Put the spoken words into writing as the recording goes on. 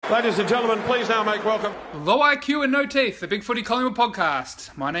Ladies and gentlemen, please now make welcome. Low IQ and No Teeth, the Big Footy Collingwood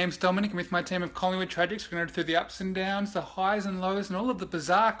podcast. My name's Dominic, and with my team of Collingwood Tragics, we're going to go through the ups and downs, the highs and lows, and all of the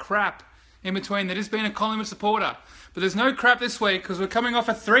bizarre crap in between that has been a Collingwood supporter. But there's no crap this week because we're coming off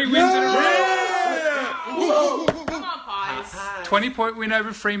a 3 wins in a row. Come on, pies. 20-point win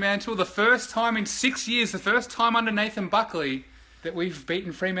over Fremantle, the first time in 6 years, the first time under Nathan Buckley that we've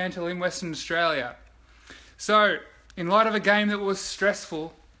beaten Fremantle in Western Australia. So, in light of a game that was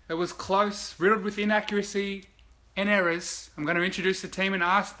stressful, that was close, riddled with inaccuracy and errors, I'm going to introduce the team and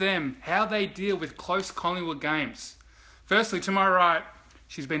ask them how they deal with close Collingwood games. Firstly, to my right,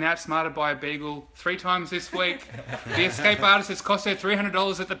 she's been outsmarted by a beagle 3 times this week. The escape artist has cost her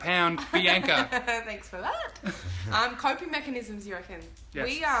 $300 at the pound, Bianca. Thanks for that. Coping mechanisms, you reckon?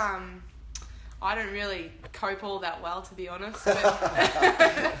 Yes. I don't really cope all that well, to be honest. But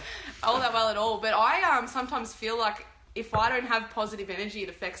all that well at all. But I sometimes feel like if I don't have positive energy, it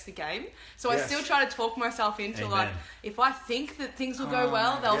affects the game. So Yes. I still try to talk myself into Amen. like, if I think that things will go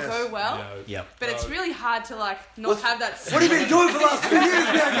well, they'll yes. go well. No. Yep. But it's really hard to like not have that. What have you been doing for the last 2 years,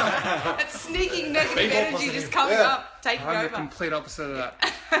 Bianca? That sneaking negative energy just coming up, taking I'm the over. complete opposite of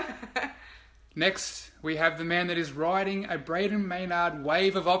that. Next, we have the man that is riding a Braden Maynard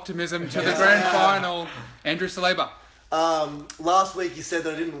wave of optimism to the grand final, Andrew Saliba. Last week you said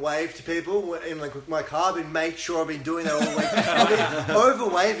that I didn't wave to people in my car. I've been making sure I've been doing that all week. I've been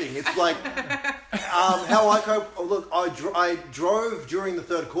over-waving. It's like how I cope. Oh, look, I drove during the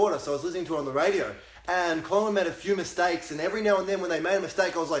third quarter, so I was listening to it on the radio. And Collingwood made a few mistakes, and every now and then when they made a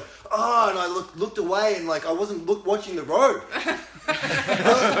mistake, I was like, oh, and I looked away, and like I wasn't watching the road.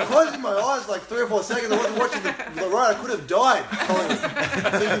 I was closing my eyes like 3 or 4 seconds. I wasn't watching the road. I could have died. Collingwood.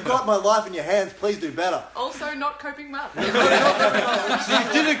 So you've got my life in your hands. Please do better. Also not coping well. Oh, So you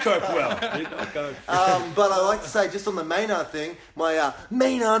didn't cope well. You did not cope. But I like to say, just on the Maynard thing, my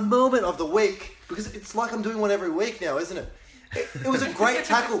Maynard moment of the week, because it's like I'm doing one every week now, isn't it? It was a great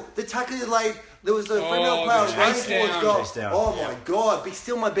tackle. The tackle he laid, there was a Fremantle player the running chase towards down. goal. Chase down. Oh my God, be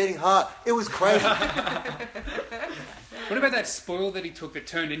still my beating heart. It was crazy. What about that spoil that he took that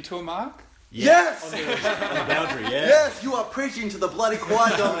turned into a mark? Yes! On the boundary, yeah. Yes, you are preaching to the bloody choir,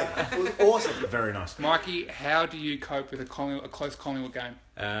 Dominic. It was awesome. Very nice. Mikey, how do you cope with a close Collingwood game?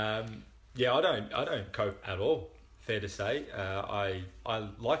 Yeah, I don't cope at all. Fair to say. I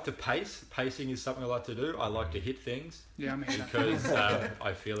like to pace. Pacing is something I like to do. I like to hit things Yeah, I'm here. because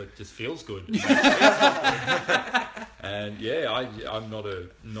I feel it just feels good. And yeah, I'm not a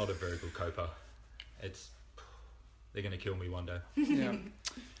very good coper. They're going to kill me one day. Yeah.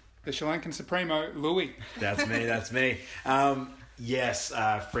 The Sri Lankan Supremo, Louis. That's me. Yes,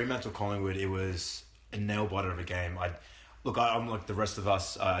 Fremantle Collingwood, it was a nail-biter of a game. I'm like the rest of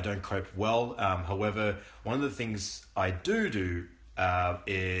us, I don't cope well. However, one of the things I do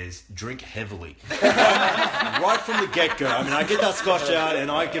is drink heavily. Right from the get-go. I mean, I get that scotch out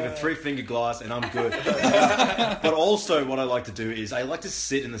and I give a 3-finger glass and I'm good. But also what I like to do is I like to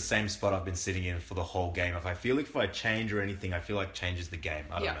sit in the same spot I've been sitting in for the whole game. If I feel like if I change or anything, I feel like changes the game.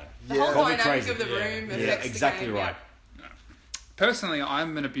 I don't know. The whole Call me dynamic crazy. of the room affects Yeah, exactly the game. right. Personally,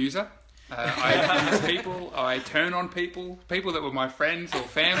 I'm an abuser. I abuse people. I turn on people that were my friends or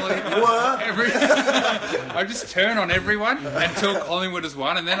family. I just turn on everyone until Collingwood has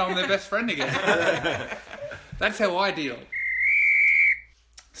won, and then I'm their best friend again. That's how I deal.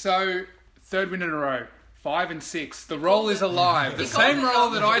 So, 3rd win in a row. 5 and 6. The roll is alive. The same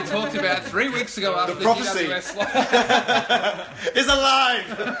roll that I talked about 3 weeks ago after the prophecy. GWS loss. It's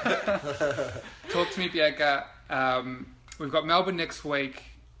alive! Talk to me, Bianca. We've got Melbourne next week.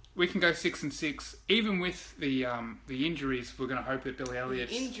 We can go 6 and 6, even with the injuries. We're going to hope that Billy Elliott.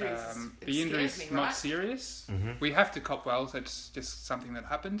 The injuries scares me, not right? serious. Mm-hmm. We have to cop wells. That's just something that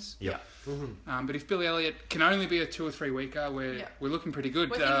happens. Yeah. But if Billy Elliott can only be a 2 or 3 weeker, we're looking pretty good.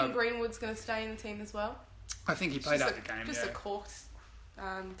 We're thinking Greenwood's going to stay in the team as well. I think he played out the game. Just a corked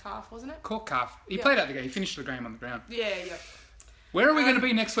calf, wasn't it? Cork calf. He played out the game. He finished the game on the ground. Yeah. Where are we going to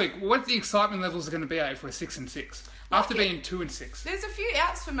be next week? What the excitement levels are going to be at if we're 6 and 6 after being 2 and 6? There's a few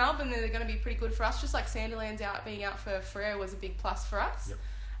outs for Melbourne that are going to be pretty good for us. Just like Sandilands being out for Freo was a big plus for us. Yep.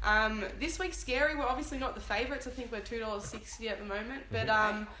 This week's scary. We're obviously not the favourites. I think we're $2.60 at the moment. But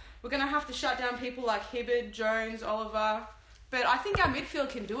we're going to have to shut down people like Hibberd, Jones, Oliver. But I think our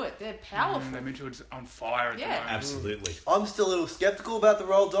midfield can do it. They're powerful. Their midfield's on fire at the moment. Absolutely. I'm still a little sceptical about the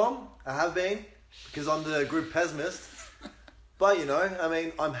roll, Dom. I have been, because I'm the group pessimist. But, I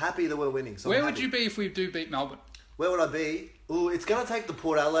mean, I'm happy that we're winning. So Where would you be if we do beat Melbourne? Where would I be? Ooh, it's going to take the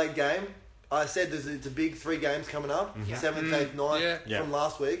Port Adelaide game. I said it's a big 3 games coming up. 7th, 8th, 9th from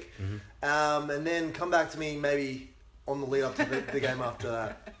last week. And then come back to me maybe on the lead up to the game after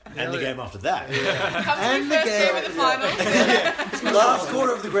that. And the game after that. Comes And in the first game- game of the finals. Last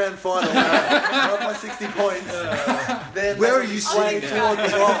quarter of the grand final, up by 60 points. Then where are you swaying toward the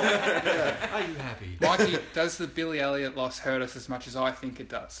goal? Are you happy? Mikey, does the Billy Elliott loss hurt us as much as I think it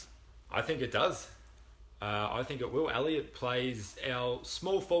does? I think it does. I think it will. Elliott plays, our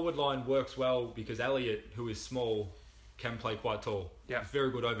small forward line works well because Elliott, who is small, can play quite tall. Yeah. He's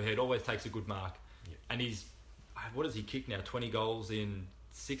very good overhead, always takes a good mark. And he's, what does he kick now? 20 goals in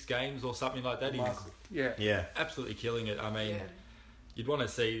 6 games or something like that? He's Yeah. Yeah. absolutely killing it. I mean, Yeah. you'd want to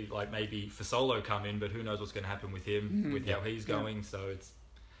see like maybe Fasolo come in, but who knows what's going to happen with him, with how he's going. So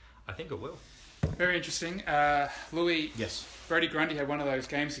I think it will. Very interesting. Louis, Yes. Brody Grundy had one of those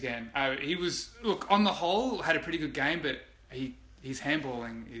games again. He was, look, on the whole, had a pretty good game, but his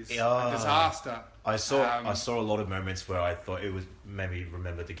handballing is a disaster. I saw a lot of moments where I thought it was maybe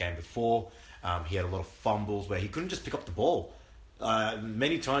remembered the game before. He had a lot of fumbles where he couldn't just pick up the ball.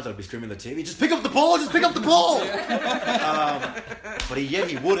 Many times I'd be screaming at the TV, just pick up the ball, just pick up the ball. But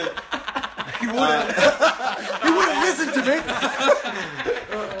he wouldn't. He wouldn't listen to me.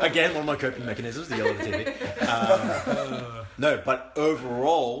 Again, one of my coping mechanisms, the yell at the TV. No, but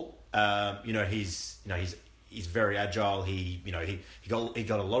overall, he's very agile. He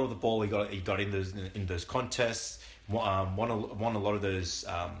got a lot of the ball. He got in those contests. Won a lot of those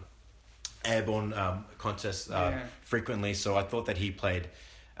airborne contests frequently. So I thought that he played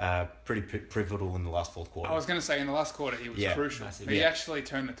pretty pivotal in the last fourth quarter. I was going to say, in the last quarter, he was crucial. massively. He actually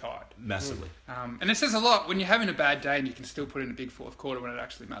turned the tide. Massively. And it says a lot when you're having a bad day and you can still put in a big fourth quarter when it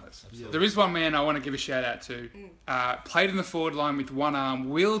actually matters. Absolutely. There is one man I want to give a shout out to. Played in the forward line with one arm,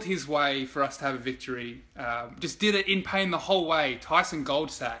 willed his way for us to have a victory. Just did it in pain the whole way. Tyson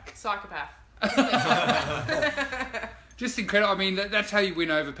Goldsack. Psychopath. Just incredible. I mean, that's how you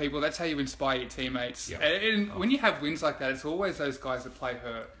win over people. That's how you inspire your teammates. And when you have wins like that, it's always those guys that play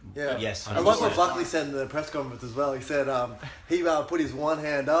hurt. Yeah. Yes, I like what 100%. Buckley said in the press conference as well. He said he put his one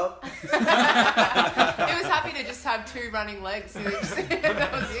hand up. He was happy to just have 2 running legs. So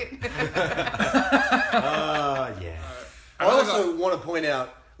that was it. Yeah. I also want to point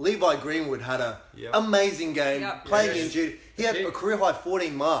out Levi Greenwood had a amazing game, Yep. playing Yes. injured. He had a career high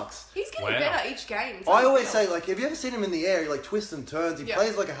 14 marks. He's getting Wow. better each game. It's I always unreal. say, like, have you ever seen him in the air? He like twists and turns. He Yeah.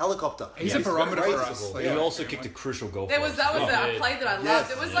 plays like a helicopter. He's a barometer for us. He also kicked a crucial goal. That for was us. a yeah. play that I loved.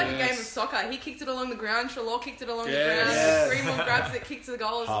 Yes. It was like a Yes. game of soccer. He kicked it along the ground. Trelaw kicked it along the Yes. ground. Yes. Greenwood grabs it, kicks to the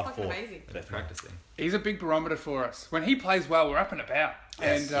goal. It was Hard fucking fought. amazing. They're practicing. He's a big barometer for us. When he plays well, we're up and about.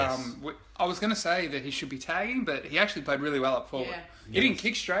 Yes, I was going to say that he should be tagging, but he actually played really well up forward. Yeah. He didn't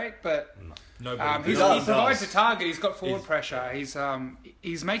kick straight, but Nobody. he does. provides a target. He's got forward pressure.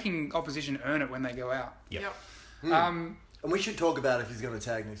 He's making opposition earn it when they go out. Yep. And we should talk about if he's going to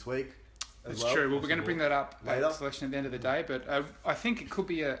tag next week. as It's well. true. Well, we're going to bring that up Later. at selection at the end of the day, but I think it could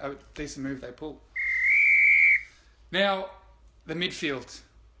be a decent move they pull. Now, the midfield.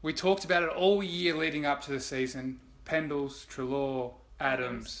 We talked about it all year leading up to the season. Pendles, Trelaw,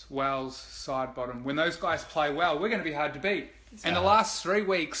 Adams, Wells, side bottom. When those guys play well, we're going to be hard to beat. And the last 3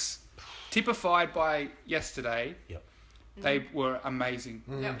 weeks, typified by yesterday, they were amazing.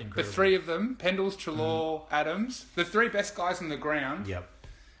 Yep. The 3 of them, Pendles, Trelaw, Adams, the 3 best guys on the ground. Yep.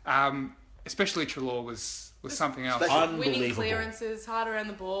 Especially Trelaw was something else. Special. Winning Unbelievable. clearances, hard around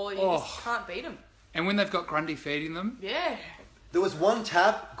the ball. You just can't beat them. And when they've got Grundy feeding them, Yeah. There was one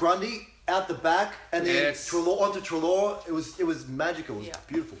tap, Grundy out the back, and then Yes. Trelaw onto Trelaw. It was magical. It was Yeah.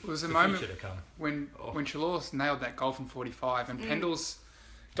 beautiful. it was a The moment future to come. when Trelaw nailed that goal from 45 and Pendles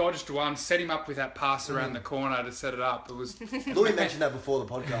dodged one, set him up with that pass around the corner to set it up. It was Louis mentioned that before the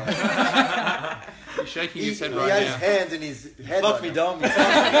podcast. you're shaking he his head he right had now. his hands in his head. Fuck right me, now. Dom.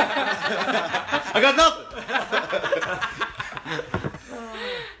 I got nothing.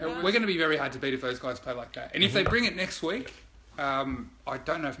 We're going to be very hard to beat if those guys play like that. And if they bring it next week, I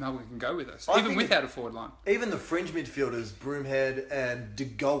don't know if Melbourne can go with us, I even think without a forward line. Even the fringe midfielders, Broomhead and De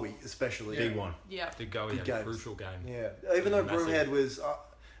Goey especially. Big one. Yeah. The go Big had a games. crucial game. Yeah, even though Massive. Broomhead was,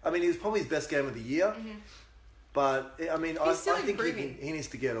 it was probably his best game of the year. But I mean, I still think improving. he needs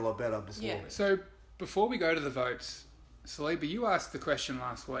to get a lot better before. Yeah. So before we go to the votes, Saliba, you asked the question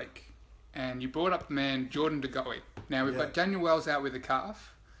last week, and you brought up the man Jordan De Goey. Now we've Yeah. got Daniel Wells out with a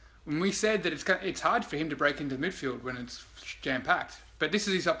calf. When we said that it's hard for him to break into midfield when it's jam packed, but this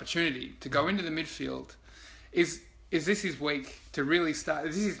is his opportunity to go into the midfield. Is this his week to really start?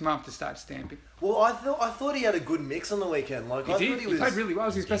 Is this his month to start stamping? Well, I thought he had a good mix on the weekend. Like He I did. thought He played really well. It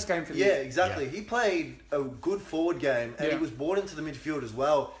was his best game for the Yeah, year. exactly. He played a good forward game, and Yeah. he was brought into the midfield as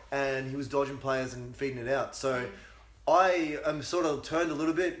well, and he was dodging players and feeding it out. So, I am sort of turned a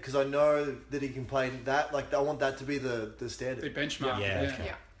little bit because I know that he can play that. Like, I want that to be the The standard. benchmark. Yeah, okay.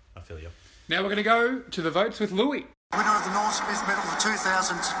 Yeah. I feel you. Now we're going to go to the votes with Louis. Winner of the Norm Smith Medal for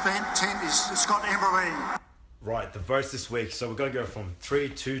 2010 is Scott Embry. Right, the votes this week. So we're going to go from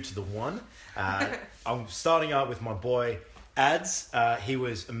 3-2 to the 1. I'm starting out with my boy Ads. He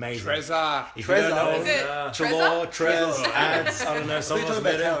was amazing. Trezor. If you don't know Is it Trelaw, Trez, Ads, I don't know, some We're of us talking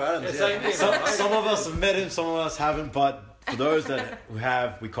met about him. Taylor Adams. Yeah. Some of us have met him, some of us haven't, but for those who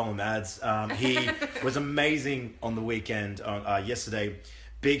have, we call him Ads. He was amazing on the weekend, yesterday.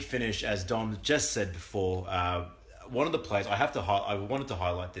 Big finish, as Dom just said before. One of the plays, I wanted to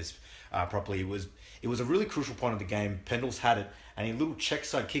highlight this properly. It was a really crucial point of the game. Pendles had it, and a little check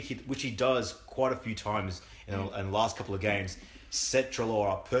side kick, which he does quite a few times in the last couple of games, set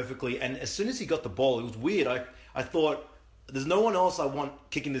Treloar up perfectly. And as soon as he got the ball, it was weird. I thought, there's no one else I want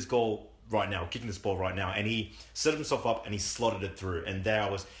kicking this ball right now. And he set himself up and he slotted it through. And there I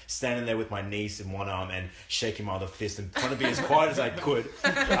was standing there with my niece in one arm and shaking my other fist and trying to be as quiet as I could.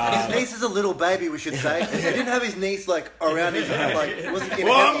 His niece is a little baby, we should say. He didn't have his niece like around his like. It wasn't in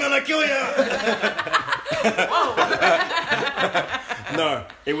Well, I'm gonna kill you. No,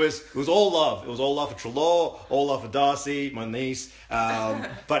 it was all love. It was all love for Treloar, all love for Darcy, my niece.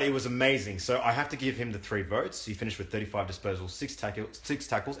 But it was amazing. So I have to give him the 3 votes. He finished with 35 disposals, 6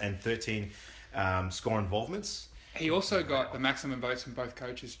 tackles, and 13 score involvements. He also got the maximum votes from both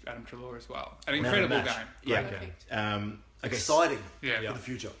coaches, Adam Treloar as well. An Man of incredible the match. game. Yeah. Perfect. Okay. exciting Yeah. for the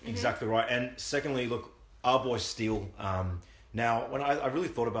future. Exactly right. And secondly, look, our boy Steele. Now, when I really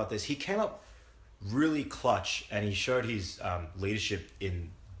thought about this, he came up really clutch and he showed his leadership in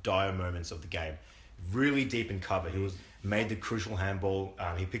dire moments of the game. Really deep in cover. He made the crucial handball.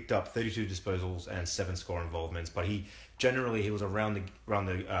 He picked up 32 disposals and 7 score involvements. But he was around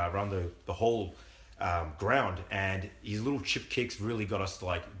the whole ground, and his little chip kicks really got us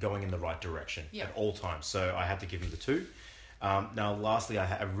like going in the right direction at all times. So I had to give him the 2. Now, lastly,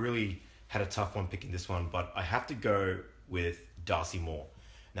 I really had a tough one picking this one, but I have to go with Darcy Moore.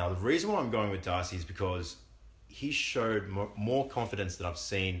 Now, the reason why I'm going with Darcy is because he showed more confidence than I've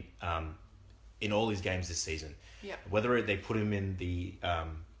seen in all his games this season. Yeah. Whether they put him in the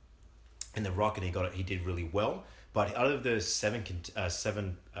ruck and he did really well, but out of the 7,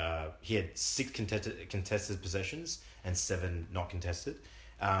 he had 6 contested possessions and 7 not contested.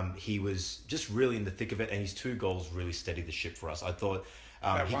 He was just really in the thick of it, and his 2 goals really steadied the ship for us. I thought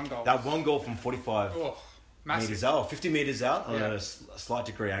that one goal from 45 meters out, 50 meters out on a slight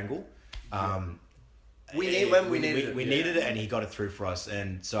degree angle. We needed it, and he got it through for us.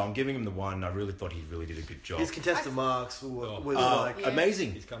 And so I'm giving him the 1. I really thought he really did a good job. His contested marks was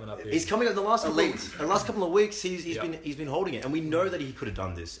amazing. He's coming up here. He's coming up the last couple of weeks. He's Yep. been holding it, and we know that he could have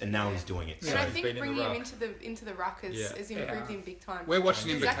done this, and now he's doing it. And So I he's think been in the bringing him ruck. into the ruck has improved him big time. We're watching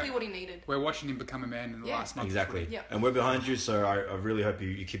him exactly become- what he needed. We're watching him become a man in the last month. exactly, Yep. and we're behind you. So I really hope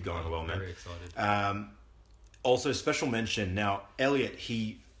you keep going well, man. Very excited. Also, special mention now, Elliot.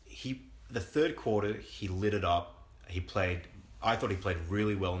 He the third quarter he lit it up. I thought he played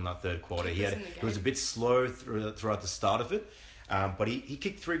really well in that third quarter. He was a bit slow throughout the start of it, but he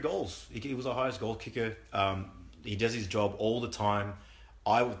kicked 3 goals. He was our highest goal kicker. He does his job all the time.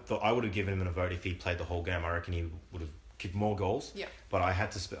 I would have given him a vote if he played the whole game. I reckon he would have kicked more goals. Yeah. But I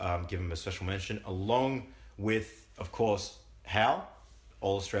had to give him a special mention, along with, of course, Howe,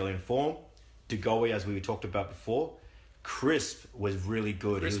 all Australian form, DeGoey, as we talked about before. Crisp was really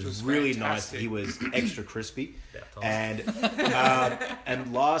good. Crisp He was was really fantastic. nice. He was extra crispy. About And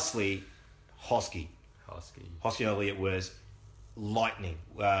and lastly, Hosky Elliott was lightning.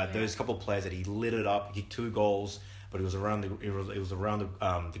 Those couple of plays that he lit it up. He kicked 2 goals, but it was around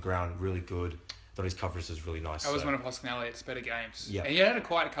the ground really good. Thought his coverage was really nice. That was one of Hoskin Elliott's better games. Yeah. And he had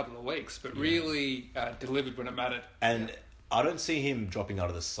quite a couple of weeks, but really delivered when it mattered. And I don't see him dropping out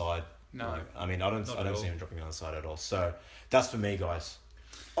of the side. No. I mean, I don't see him dropping out of the side at all. So that's for me, guys.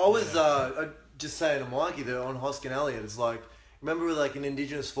 I was just saying to Mikey that on Hoskin Elliott, it's like, remember with like an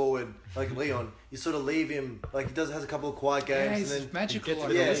Indigenous forward like Leon, you sort of leave him like he has a couple of quiet games He's and then magical. gets Like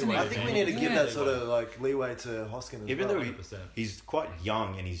rid of that, it. isn't he? I think we need to give Yeah. that sort of like leeway to Hoskin. Even well. though 100%. he's quite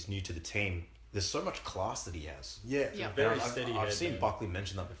young and he's new to the team, there's so much class that he has. Yeah, Very I've steady I've head, seen man. Buckley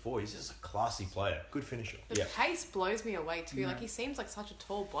mention that before. He's just a classy player. good finisher. The pace blows me away too. Like he seems like such a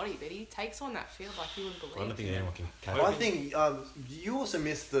tall body, but he takes on that field like you wouldn't I believe. don't think anyone can catch I him. think you also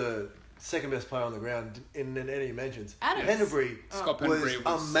missed the second best player on the ground in any mentions. Adams. Penderbury Scott was Penderbury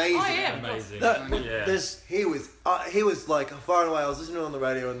was amazing. Oh yeah, Amazing. No, there's He was like far and away. I was listening on the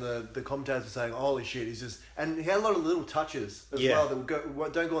radio and the commentators were saying, "Holy shit!" He's just and he had a lot of little touches as Yeah. well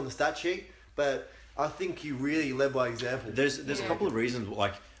that don't go on the stat sheet. But I think he really led by example. There's a couple of reasons.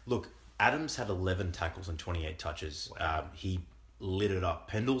 Like, look, Adams had 11 tackles and 28 touches. He lit it up.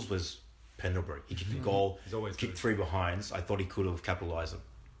 Pendlebury. He kicked the goal. He's always kicked good. 3 behinds. I thought he could have capitalised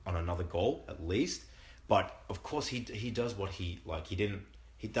on another goal at least. But of course, he does what he like.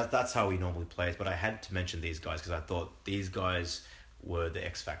 That's how he normally plays. But I had to mention these guys because I thought these guys were the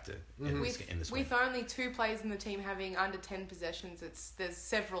X factor in this With one. only 2 players in the team having under 10 possessions, there's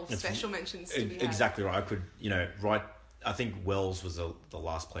several special mentions to be had. Exactly right. I could, right. I think Wells was the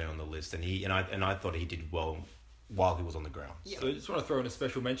last player on the list, and I thought he did well while he was on the ground. Yep. So I just want to throw in a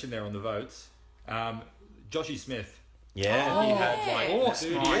special mention there on the votes. Joshy Smith. Yeah. He had like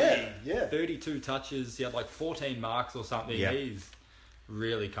 30. 32 touches. He had like 14 marks or something. Yeah. He's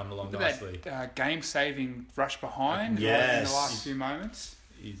really coming along Look nicely. at that game-saving rush behind in the Yes. last few moments.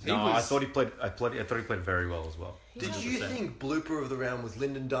 I thought he played very well as well. Did you think blooper of the round was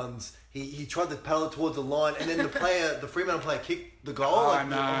Lyndon Dunn's? He tried to paddle it towards the line, and then the Fremantle player kicked the goal on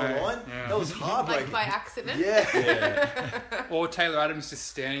the line. Yeah. That was heartbreaking. Like by accident. Yeah. Or Taylor Adams just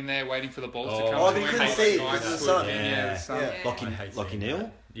standing there waiting for the ball to come. Oh, to they him. couldn't see it because of the sun. Yeah, the sun. Yeah. Lockie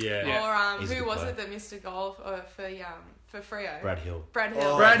Neal, Yeah. Or He's a who good was player. it that missed a goal for Freo? Brad Hill. Brad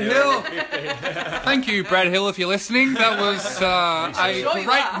Hill. Brad Hill. Thank you, Brad Hill, if you're listening. That was a Sure you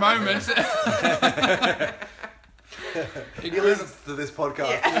great are. moment. He listens to this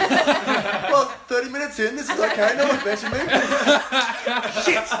podcast. Well, 30 minutes in, this is okay. No one's mentioned me.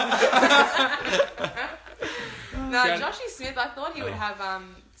 No, Joshy Smith, I thought he would have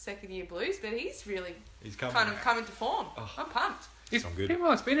second year blues, but he's really He's coming. kind of come into form. I'm pumped. It's Sound good.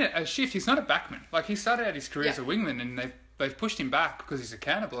 it's been a shift. He's not a backman. Like, he started out his career as a Yeah. wingman, and they've pushed him back because he's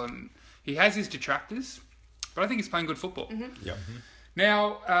accountable, and he has his detractors, but I think he's playing good football. Yeah.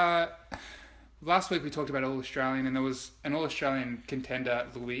 Now, last week we talked about All-Australian, and there was an All-Australian contender,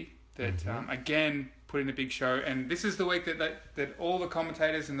 Louis, that again put in a big show. And this is the week that all the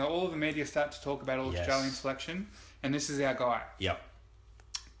commentators and all of the media start to talk about All-Australian Yes. selection, and this is our guy. Yep.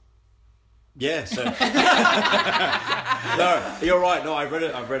 Yeah. So no, you're right. No, I read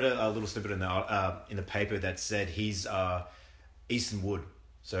a little snippet in the paper that said he's Easton Wood.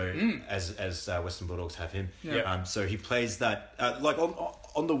 So as Western Bulldogs have him. Yeah. So he plays that like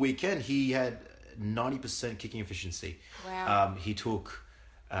on the weekend he had 90% kicking efficiency. Wow. He took.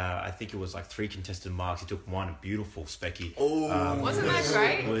 I think it was like 3 contested marks. He took 1 beautiful specky. Wasn't that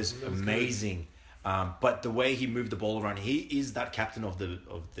great? It was amazing. But the way he moved the ball around, he is that captain of the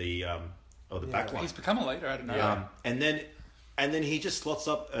back line. He's become a leader out of nowhere. And then he just slots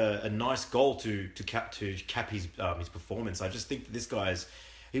up a nice goal to cap his performance. I just think that this guy's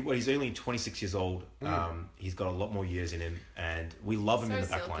he's only 26 years old. He's got a lot more years in him, and we love him So in the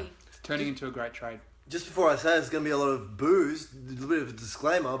back silky. line. It's turning into a great trade. Just before I say there's going to be a lot of boos, a little bit of a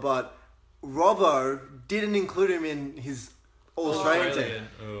disclaimer, but Robbo didn't include him in his All-Australian team.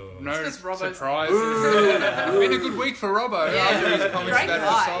 No It's 'cause Robbo's- surprises. Been a good week for Robbo. Yeah. After his comments Great about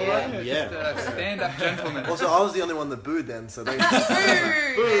guy, Fasolo. yeah. Just a stand-up gentleman. Also, I was the only one that booed then, so they...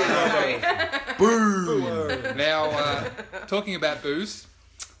 Now, talking about booze,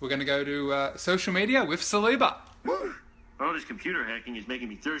 we're going to go to social media with Saliba. All this computer hacking is making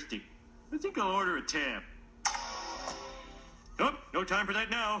me thirsty. I think I'll order a tab. Oh, no time for that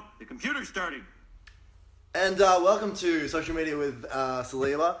now. The computer's starting. And welcome to Social Media with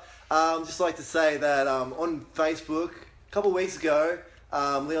Saliba. Just like to say that on Facebook, a couple of weeks ago,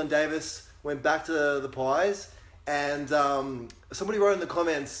 Leon Davis went back to the Pies, and somebody wrote in the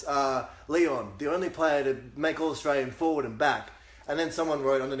comments, Leon, the only player to make All-Australian forward and back. And then someone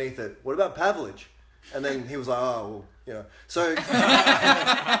wrote underneath it, what about Pavlich? And then he was like, oh, well, you know. So if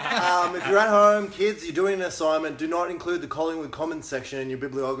you're at home, kids, you're doing an assignment, do not include the Collingwood Commons section in your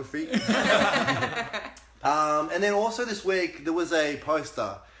bibliography. And then also this week, there was a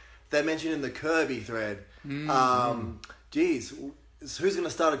poster that mentioned in the Kirby thread, geez, who's going to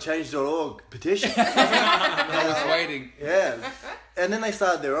start a change.org petition? I was waiting. Yeah. And then they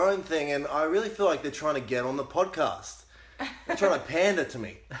started their own thing, and I really feel like they're trying to get on the podcast. They're trying to pander to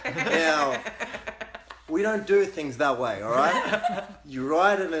me. Now, we don't do things that way, all right? You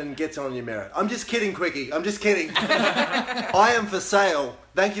write it and it gets on your merit. I'm just kidding, Quickie. I'm just kidding. I am for sale.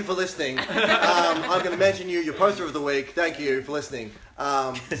 Thank you for listening. I'm going to mention you your poster of the week. Thank you for listening.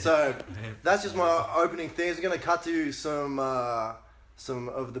 So that's just my opening things. We're going to cut to some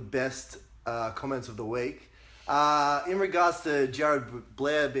of the best comments of the week. In regards to Jared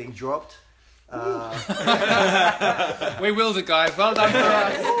Blair being dropped, We willed it, guys. Well done for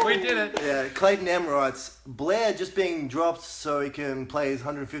us. We did it. yeah, Clayton M writes, Blair just being dropped so he can play his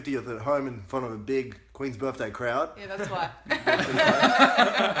 150th at home in front of a big Queen's birthday crowd. Yeah, that's why.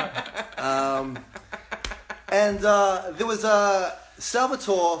 And there was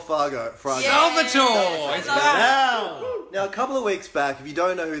Salvatore Fargo. Salvatore! It's back! Now, a couple of weeks back, if you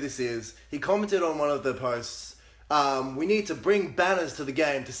don't know who this is, he commented on one of the posts, we need to bring banners to the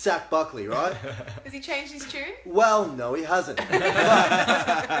game to sack Buckley, right? Has he changed his tune? Well, no, he hasn't.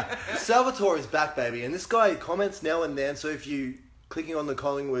 But Salvatore is back, baby. And this guy comments now and then, so if you clicking on the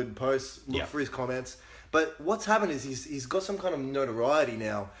Collingwood post, look for his comments. But what's happened is he's got some kind of notoriety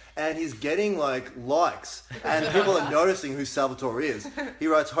now, and he's getting likes, and people are noticing who Salvatore is. He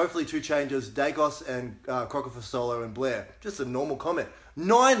writes, hopefully 2 changes, Dacos and Crocker for Solo and Blair. Just a normal comment.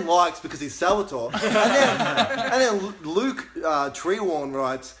 9 likes because he's Salvatore. And then Luke Treewarn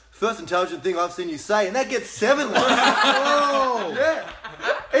writes, first intelligent thing I've seen you say, and that gets 7 likes. Oh, yeah.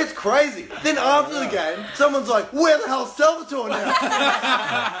 It's crazy. Then after the game, someone's like, where the hell's Salvatore now?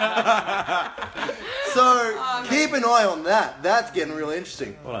 So keep an eye on that. That's getting really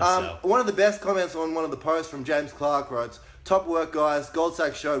interesting. One of the best comments on one of the posts from James Clark writes, top work, guys.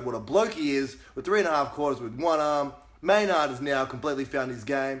 Goldsack showed what a bloke he is with 3.5 quarters with 1 arm. Maynard has now completely found his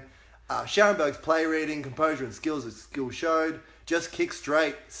game. Scharenberg's play reading, composure and skills showed. Just kick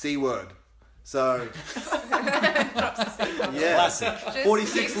straight, C-word. So, yeah, classic.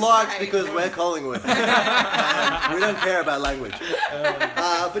 46 likes because we're Collingwood. And we don't care about language.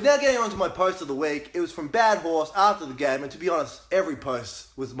 But now getting on to my post of the week, it was from Bad Horse after the game, and to be honest, every post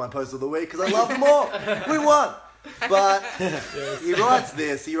was my post of the week because I love them all. We won. But he writes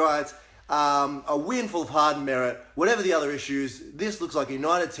this, a win full of heart and merit, whatever the other issues, this looks like a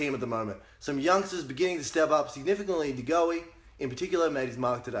united team at the moment. Some youngsters beginning to step up significantly. DeGoey, in particular, made his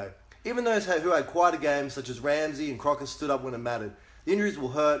mark today. Even those who had quieter games, such as Ramsey and Crocker, stood up when it mattered. The injuries will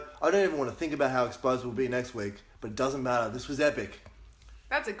hurt. I don't even want to think about how exposed we'll be next week, but it doesn't matter. This was epic.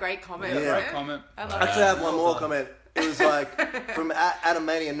 That's a great comment. Yeah. Great comment. I love Actually, it. I have one more comment. It was from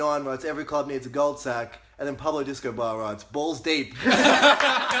Adamania9 writes, every club needs a gold sack. And then Pablo Disco Bar writes, balls deep.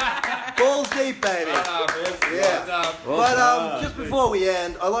 Balls deep, baby. Yeah. But just before we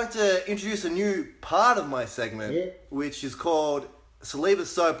end, I'd like to introduce a new part of my segment, which is called Saliba's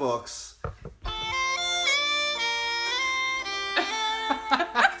Soapbox.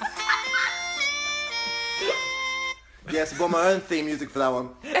 Yes, I bought my own theme music for that one.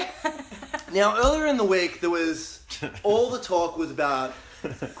 Now, earlier in the week, there was all the talk was about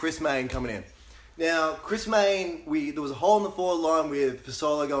Chris Mayne coming in. Now, Chris Mayne, there was a hole in the forward line with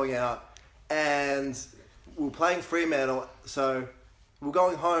Fasolo going out, and we were playing Fremantle, so we were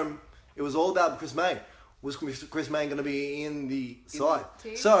going home. It was all about Chris Mayne. Was Chris Mayne going to be in the side?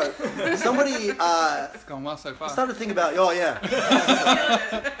 So, somebody It's gone well so far. started to think about,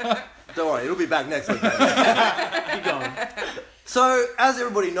 don't worry, it'll be back next week. Keep going. So, as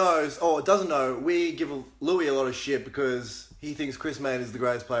everybody knows, or doesn't know, we give Louis a lot of shit because he thinks Chris Mayne is the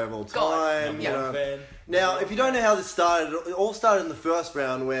greatest player of all time. Fan. Now, if you don't know how this started, it all started in the first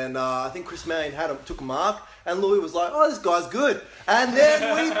round when I think Chris Mayne took a mark, and Louis was like, oh, this guy's good. And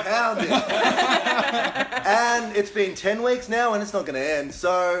then we pounded him. And it's been 10 weeks now, and it's not going to end.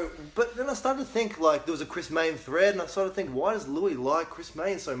 So, but then I started to think, there was a Chris Mayne thread, and I started to think, why does Louis like Chris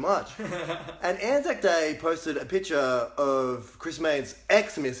Mayne so much? And Anzac Day posted a picture of Chris Mayne's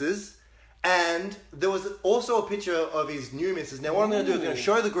ex-missus, and there was also a picture of his new missus. Now, what I'm going to do is I'm going to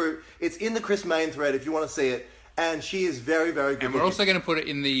show the group. It's in the Chris Mayne thread if you want to see it. And she is very, very good. And we're also going to put it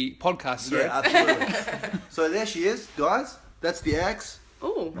in the podcast thread. Yeah, absolutely. So there she is, guys. That's the ex.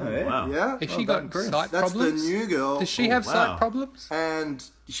 Ooh. Oh, wow. Yeah. Has she got sight That's problems? the new girl. Does she have sight problems? And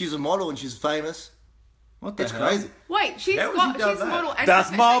she's a model and she's famous. What the It's hell? crazy. Wait, she's How has he done a that? model. And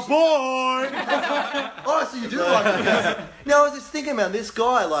That's my boy! Oh, so you do like it. Now, I was just thinking about this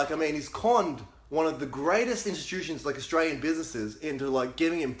guy, he's conned one of the greatest institutions, Australian businesses, into,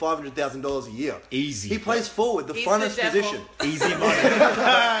 giving him $500,000 a year. Easy. He plays forward, the He's funnest the devil. position. Easy money.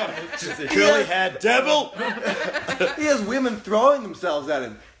 Curly haired devil! He has women throwing themselves at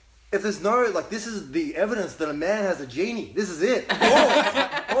him. If there's no, this is the evidence that a man has a genie. This is it.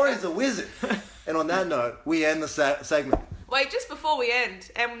 Or he's a wizard. And on that note, we end the segment. Wait, just before we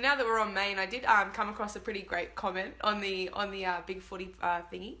end, and now that we're on Maine, I did come across a pretty great comment on the Big Footy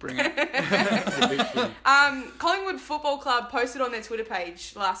thingy. Bring it. Collingwood Football Club posted on their Twitter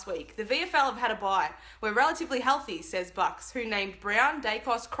page last week, the VFL have had a bye. We're relatively healthy, says Bucks, who named Brown,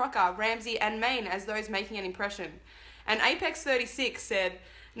 Dacos, Crocker, Ramsey and Mayne as those making an impression. And Apex 36 said,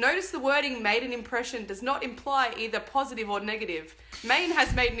 notice the wording made an impression does not imply either positive or negative. Mayne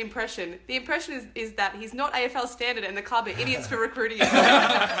has made an impression. The impression is that he's not AFL standard and the club are idiots for recruiting him. It's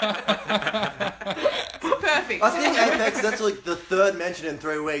perfect. I think Apex, that's the third mention in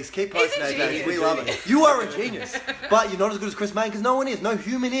 3 weeks. Keep posting He's a Apex. genius. We love it. You are a genius. But you're not as good as Chris Mayne because no one is. No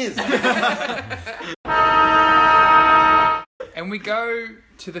human is. And we go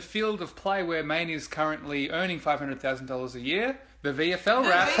to the field of play where Maine is currently earning $500,000 a year, the VFL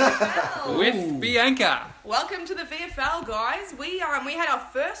wrap VFL. with Bianca. Welcome to the VFL, guys. We had our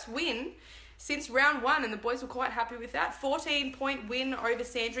first win since round 1, and the boys were quite happy with that. 14-point win over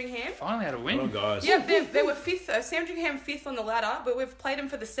Sandringham. Finally had a win. Well done, guys. Yeah, they were fifth. Sandringham 5th on the ladder, but we've played them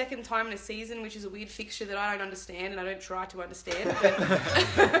for the second time in a season, which is a weird fixture that I don't understand, and I don't try to understand.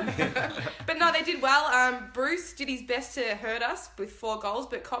 But no, they did well. Bruce did his best to hurt us with 4 goals,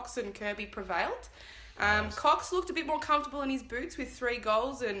 but Cox and Kirby prevailed. Cox looked a bit more comfortable in his boots with 3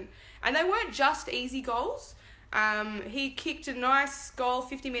 goals, and they weren't just easy goals. He kicked a nice goal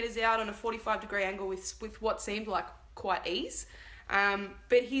 50 metres out on a 45-degree angle with what seemed like quite ease.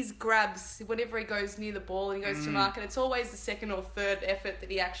 But his grabs, whenever he goes near the ball and he goes to mark, and it's always the second or third effort that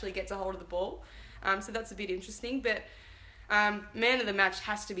he actually gets a hold of the ball. So that's a bit interesting. But man of the match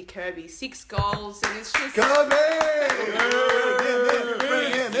has to be Kirby. 6 goals, and it's just... Kirby!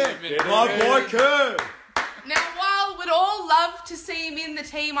 Bring him in. My boy Kerr. Now, while we'd all love to see him in the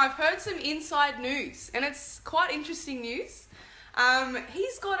team, I've heard some inside news, and it's quite interesting news.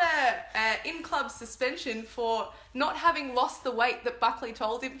 He's got a in-club suspension for not having lost the weight that Buckley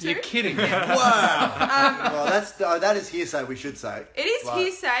told him to. You're kidding me. Well, that is hearsay, we should say. It is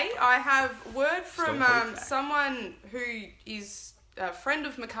hearsay. I have word from proof. someone who is a friend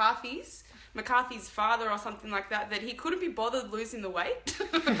of McCarthy's father or something like that he couldn't be bothered losing the weight.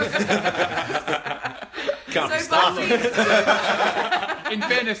 Can't be So starting. Buckley... In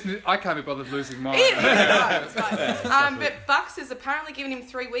fairness, I can't be bothered losing mine. right. But Bucks has apparently given him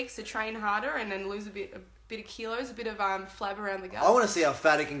 3 weeks to train harder and then lose a bit of kilos, a bit of flab around the gut. I want to see how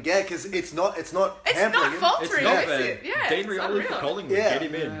fat he can get, because it's not It's hampering not him. faltering, It's not is bad. it? Yeah, Dean it's Rioli unreal. for Collingwood. Yeah. Get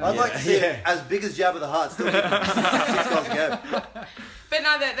him in. I'd like to see it as big as Jabba the Hutt, still kicking 6 goals a game. But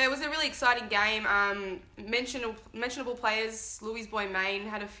no, there was a really exciting game. Mentionable players, Louis Boy Main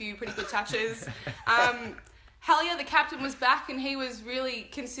had a few pretty good touches. Hellier, the captain, was back, and he was really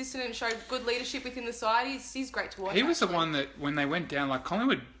consistent and showed good leadership within the side. He's great to watch. He was the actually. one that, when they went down, like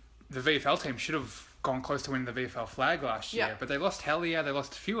Collingwood, the VFL team should have gone close to winning the VFL flag last year, Yeah. but they lost Hellier, they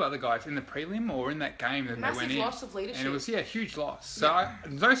lost a few other guys in the prelim or in that game that Massive they went in. loss of leadership. And it was, a huge loss. So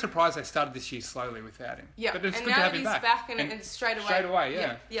no surprise they started this year slowly without him. Yeah, But it's and good to now have that him he's back. and straight away. Straight away,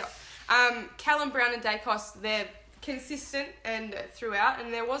 yeah. Yeah. Callum Brown and Dacos, they're consistent and throughout.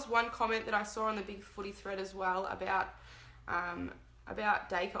 And there was one comment that I saw on the Big Footy thread as well about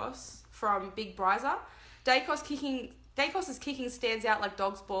Dacos from Big Brizer. Dacos' kicking stands out like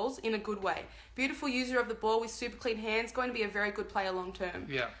dog's balls in a good way. Beautiful user of the ball with super clean hands, going to be a very good player long term.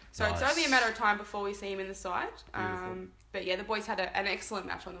 Yeah. So it's only a matter of time before we see him in the side. But yeah, the boys had an excellent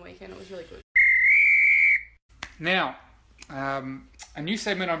match on the weekend. It was really good. Now, a new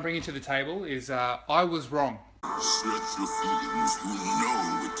segment I'm bringing to the table is I Was Wrong. Search your feelings, you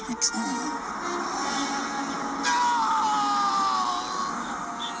know it, you too.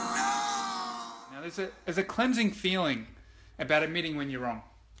 Now, there's a cleansing feeling about admitting when you're wrong.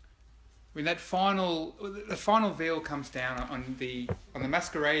 When the final veil comes down on the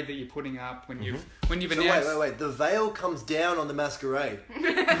masquerade that you're putting up, when you've So announced. wait. The veil comes down on the masquerade. So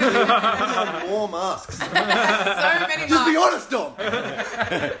you have more masks. So many Just be marks. honest, Dom.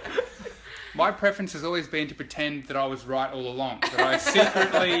 My preference has always been to pretend that I was right all along. That I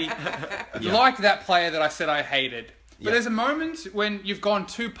secretly liked that player that I said I hated. But there's a moment when you've gone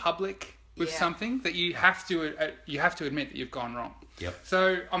too public with Yeah. something that you have to admit that you've gone wrong. Yep.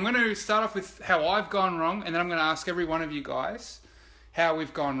 So I'm going to start off with how I've gone wrong, and then I'm going to ask every one of you guys how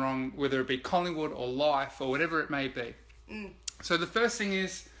we've gone wrong, whether it be Collingwood or life or whatever it may be. So the first thing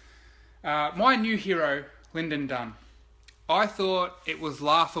is my new hero, Lyndon Dunn. I thought it was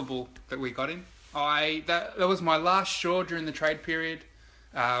laughable that we got him. That was my last straw during the trade period,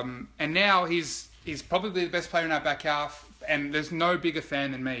 and now he's probably the best player in our back half, and there's no bigger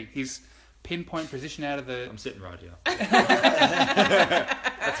fan than me. He's pinpoint position out of the. I'm sitting right here.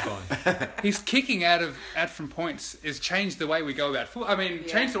 That's fine. His kicking out from points has changed the way we go about football. I mean,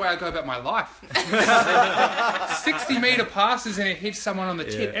 changed the way I go about my life. 60-metre passes and it hits someone on the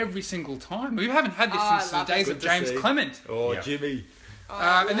tit every single time. We haven't had this since the love days it. of Good to James see. Clement. Oh, Yeah. Jimmy.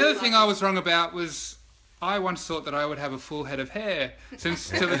 And the other thing I was wrong about was I once thought that I would have a full head of hair since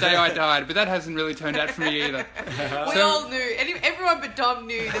till the day I died, but that hasn't really turned out for me either. We all knew. Everyone but Dom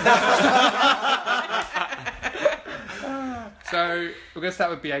knew that. So we're going to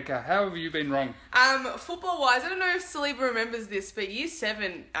start with Bianca. How have you been wrong? Football-wise, I don't know if Saliba remembers this, but year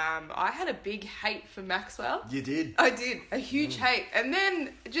 7, I had a big hate for Maxwell. You did. I did. A huge hate. And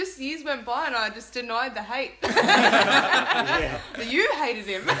then just years went by and I just denied the hate. You hated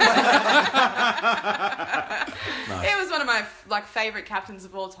him. He was one of my favourite captains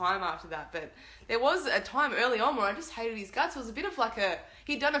of all time after that. But there was a time early on where I just hated his guts. It was a bit of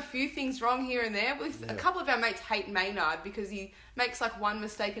he'd done a few things wrong here and there. A couple of our mates hate Maynard because he makes one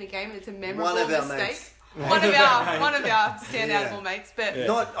mistake in a game and it's a memorable mistake. One of our standoutable mates, but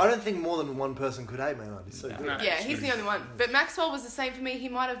I don't think more than one person could hate Maynard. He's so good. Yeah, he's the only one. But Maxwell was the same for me. He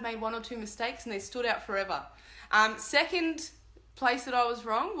might have made 1 or 2 mistakes and they stood out forever. Second place that I was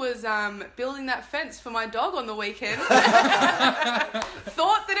wrong was building that fence for my dog on the weekend. Thought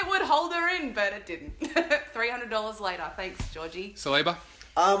that it would hold her in, but it didn't. $300 later. Thanks, Georgie. Saliba?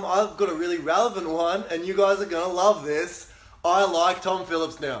 I've got a really relevant one, and you guys are going to love this. I like Tom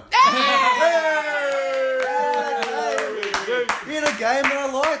Phillips now. He had a game that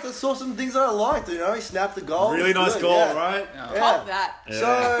I liked. I saw some things that I liked. He snapped the goal. Really nice goal, right? Pop that. Yeah. So,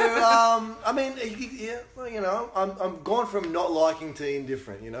 I mean, I'm gone from not liking to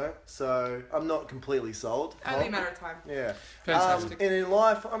indifferent, So, I'm not completely sold. Only a matter of time. Yeah. Fantastic. And in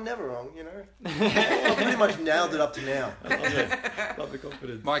life, I'm never wrong, I've pretty much nailed it up to now. Love the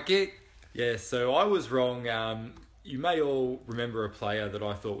confidence. Mikey? Yeah, so I was wrong. You may all remember a player that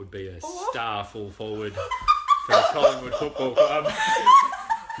I thought would be a star full forward for the Collingwood Football Club.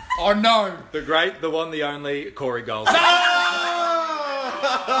 Oh, no. The one, the only, Corey Gold. Do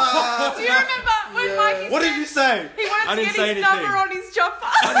you remember when Mikey What did you say? he wanted I to didn't get say his anything. number on his jumper?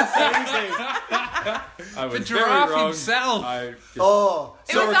 I was The giraffe very wrong. himself. I just Oh,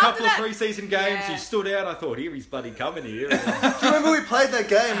 It saw was a couple after of that- pre-season games. Yeah. He stood out. I thought, here he's bloody coming here. do you remember we played that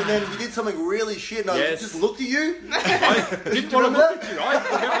game and then he did something really shit and I Yes. just looked at you? I didn't want to look at you. I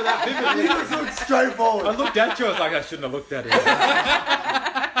remember that vividly. You just looked straight forward. I looked at you. I was like, I shouldn't have looked at him.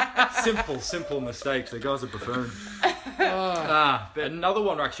 Simple mistakes. The guy's a buffoon. But another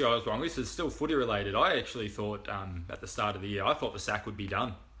one, actually, I was wrong. This is still footy related. I actually thought at the start of the year, I thought the sack would be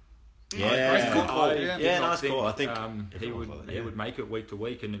done. Yeah. Good call. I Yeah. did Yeah, not nice think, call. I think he everyone thought that, he would make it week to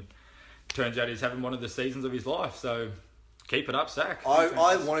week, and it turns out he's having one of the seasons of his life. So keep it up, Sack.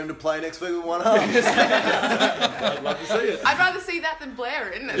 I want him to play next week with one half. I'd love to see it. I'd rather see that than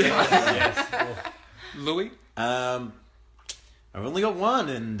Blair, isn't it? Yes. Louis? I've only got one,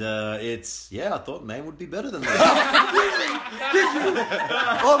 and I thought Maine would be better than that.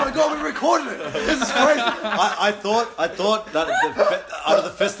 Oh my god, we're recording it. This is crazy. I thought that out of the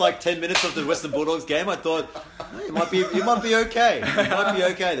first 10 minutes of the Western Bulldogs game, I thought it might be okay. It might be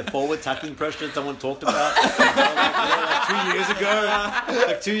okay. The forward tackling pressure that someone talked about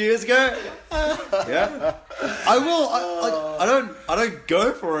 2 years ago. Yeah, I will. I don't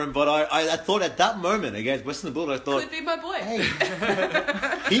go for him, but I thought at that moment against Western Bulldogs, I thought, Could be my boy. hey,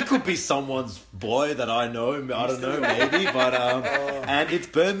 he could be someone's boy that I know. I don't know, maybe, but and it's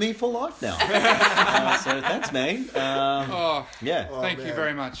burned me for life now. So thanks, man. Thank you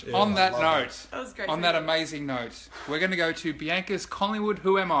very much. On that note, That was great. on that amazing note, we're going to go to Bianca's Collingwood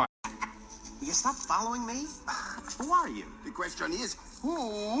Who Am I? You stop following me? Who are you? The question is,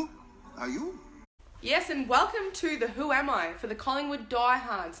 who are you? Yes, and welcome to the Who Am I for the Collingwood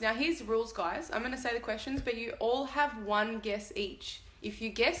Diehards. Now, here's the rules, guys. I'm going to say the questions, but you all have one guess each. If you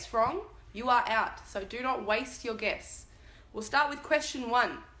guess wrong, you are out, so do not waste your guess. We'll start with question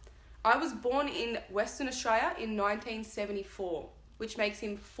 1. I was born in Western Australia in 1974, which makes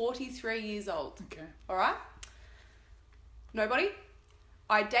him 43 years old. Okay. All right? Nobody?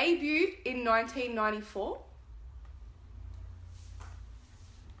 I debuted in 1994.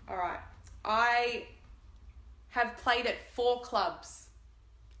 All right. I have played at 4 clubs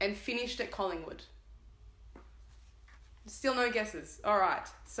and finished at Collingwood. Still no guesses. All right.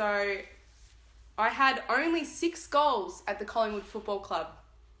 So I had only 6 goals at the Collingwood Football Club.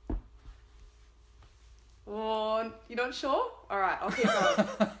 Or you're not sure? All right, I'll keep going.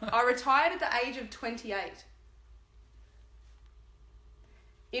 I retired at the age of 28.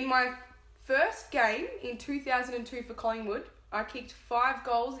 In my first game in 2002 for Collingwood, I kicked 5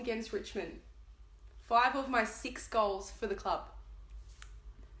 goals against Richmond. 5 of my 6 goals for the club.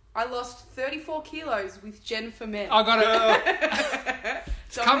 I lost 34 kilos with Jen for Men. I got it.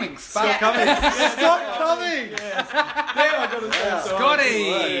 It's coming. Stop coming. Scotty.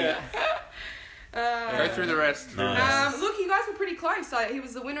 Go through the rest. Look, you guys were pretty close. He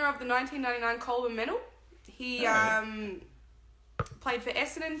was the winner of the 1999 Coleman Medal. He played for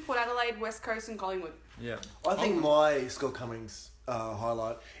Essendon, Port Adelaide, West Coast and Collingwood. Yeah. I think my Scott Cummings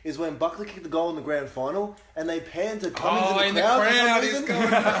highlight is when Buckley kicked the goal in the grand final and they panned to Cummings in the crowd. He's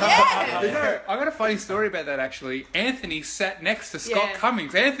going Yeah. I got a funny story about that actually. Anthony sat next to Scott Yeah.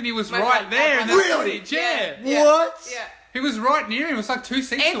 Cummings. Anthony was My right brother. there in the Really? footage. Yeah. Yeah. What? Yeah. He was right near him. It was like 2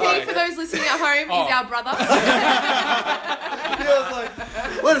 seats Anthony, away. for those listening at home, Oh. is our brother. Yeah, I was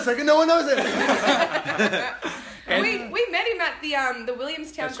like, wait a second, no one knows it. we met him at the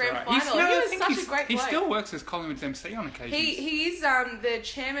Williamstown That's Grand right. Final. I He was think such a great He bloke. still works as Collingwood's MC on occasion. He is the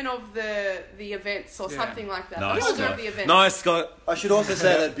chairman of the events or Yeah. something like that. Nice, The owner Scott. of the events. Nice, Scott. I should also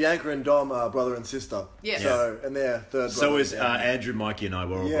say that Bianca and Dom are brother and sister. Yeah. So, and they're third So brother. is Andrew, Mikey, and I.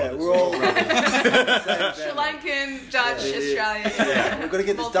 We're all Yeah, brothers. we're all brothers. Same Sri family. Lankan, Dutch, Australian. Yeah, we've got to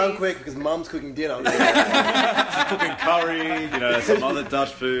get this done Maltese. quick because Mum's cooking dinner. Cooking curry, some other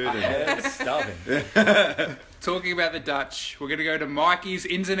Dutch food. And... Starving. Talking about the Dutch, we're going to go to Mikey's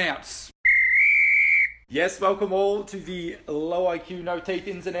ins and outs. Yes, welcome all to the Low IQ No Teeth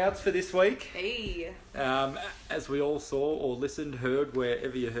ins and outs for this week. Hey. As we all saw or listened, heard,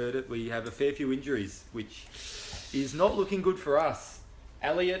 wherever you heard it, we have a fair few injuries, which is not looking good for us.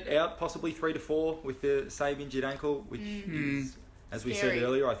 Elliot out possibly 3 to 4 with the same injured ankle, which is, as we Scary. said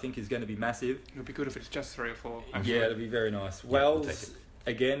earlier, I think is going to be massive. It'll be good if it's just 3 or 4. Yeah, it'll be very nice. we'll take Wells, it.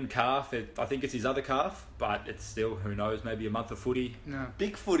 again, calf. I think it's his other calf, but it's still, who knows, maybe a month of footy. No.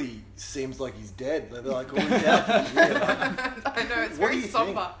 Big Footy seems like he's dead. They're like, oh, he's out for the year. I know, it's What very do you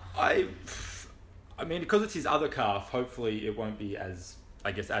somber. I mean, because it's his other calf, hopefully it won't be as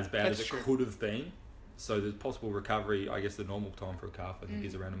bad That's as it true. could have been. So there's possible recovery. I guess the normal time for a calf, I think,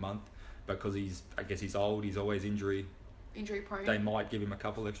 is around a month. But because he's old, he's always injury. Injury prone. They might give him a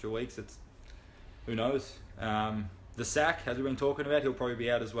couple extra weeks. Who knows? The sack, as we've been talking about, he'll probably be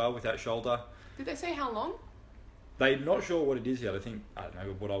out as well with that shoulder. Did they say how long? They're not sure what it is yet. I don't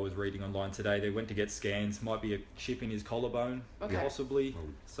know what I was reading online today. They went to get scans. Might be a chip in his collarbone, Okay. possibly.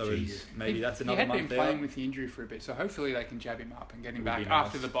 So jeez. maybe that's another He had month been playing out. with the injury for a bit, so hopefully they can jab him up and get him Would back be nice.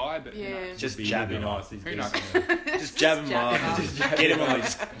 after the bye. But who Yeah. knows? Just Would be jab him nice. up. He's Who getting- knows? Just jab him Jab up. him up. Just get him on the...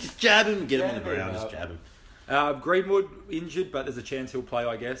 Just jab him, get him on the Jab him ground, just up. jab him. Greenwood injured, but there's a chance he'll play,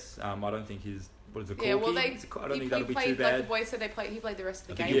 I guess. I don't think his... What is it, Yeah, well, Corky? I don't think that'll be too played, like bad. the boys said, he played the rest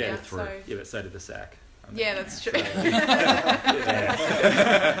of the I game think he now, pulled through. so... Yeah, but so did the sack. Yeah, that's true.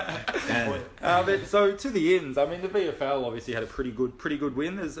 But so to the ins, I mean the VFL obviously had a pretty good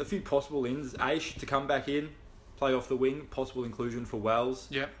win. There's a few possible ins. Aish to come back in, play off the wing, possible inclusion for Wells.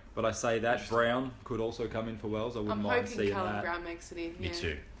 Yep. But I say that Brown could also come in for Wells. I wouldn't I'm mind hoping seeing Callum that. Brown makes it in. Me yeah.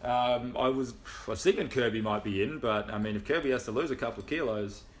 too. I was thinking Kirby might be in, but I mean if Kirby has to lose a couple of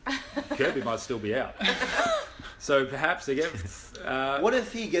kilos, Kirby might still be out. So perhaps again, What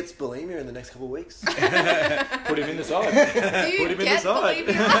if he gets bulimia in the next couple of weeks? put him in the side. Do you Put him in the get side.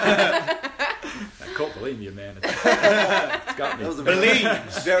 bulimia? I can't believe you, man. It's got me. That was a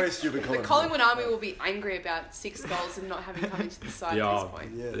Believes. very stupid The comment. Collingwood Army will be angry about 6 goals and not having come into the side at this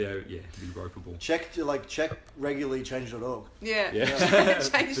point. Yeah. Be ropeable. Check regularly change.org. Yeah. Yeah.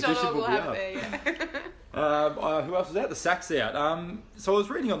 Change Petition shot will we'll be have up. there, yeah. Who else was out? The sack's out. So I was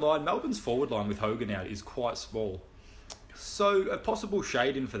reading online, Melbourne's forward line with Hogan out is quite small. So a possible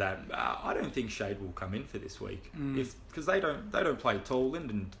shade in for that. I don't think Shade will come in for this week because they don't play tall.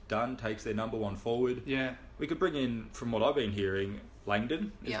 Lyndon Dunn takes their number one forward. Yeah. We could bring in, from what I've been hearing,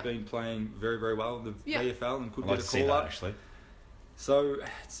 Langdon has Yeah. been playing very very well in the Yeah. VFL and could I'd like get to a see call that, up. actually. So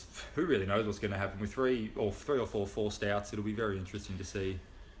who really knows what's going to happen with three or four forced outs? It'll be very interesting to see.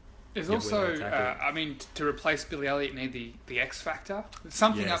 There's Yeah, also, where they attack it. I mean, to replace Billy Elliott, you need the X factor. There's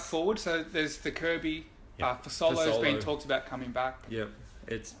something Yes. up forward. So there's the Kirby. Yeah. Fasolo's been Fasolo. talked about coming back. Yep.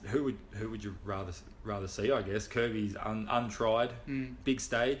 It's who would you rather see? I guess Kirby's untried, big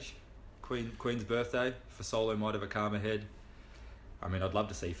stage, Queen's birthday. For Solo might have a calmer head. I mean, I'd love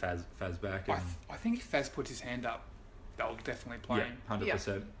to see Faz back. And, I think if Faz puts his hand up, they'll definitely play yeah, him.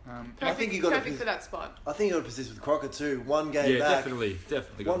 100%. I think you got perfect for that spot. I think you got to persist with Crocker too. One game Yeah, back. definitely.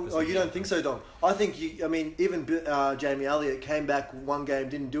 Oh, you don't think so, Dom? I think I mean, even Jamie Elliott came back one game,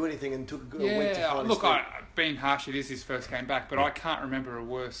 didn't do anything, and took a week to Yeah, find look, his feet. being harsh, it is his first game back, but I can't remember a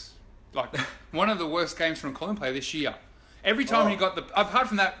worse, one of the worst games from a Colin player this year. Every time he got apart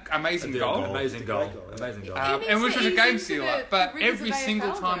from that amazing goal, Amazing goal. Amazing goal. He and which makes was it a game easy for sealer, the but riggers every of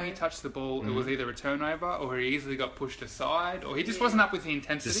single AFL time though. he touched the ball, it was either a turnover or he easily got pushed aside, or he just wasn't up with the The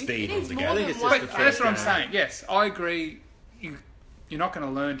intensity. speed It is altogether. more I think than it's one just the But that's what I'm game. saying. Yes, I agree. You're not going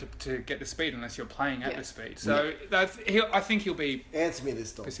to learn to get the speed unless you're playing at Yeah. the speed. So I think he'll be Answer me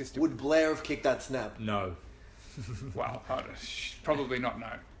this, Dom. Persistent. Would Blair have kicked that snap? No. well, probably not. No.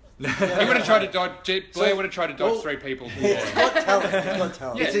 He would have tried to dodge. Blair would have tried to dodge three people. He's got talent. He's got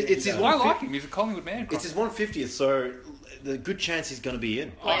talent. Yeah, It's his I 150 like him. He's a Collingwood man. It's his 150th, so the good chance he's going to be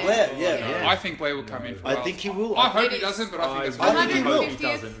in. Blair, yeah. I think Blair will come in for I Wales. think he will. I hope he doesn't, but I think I think he will.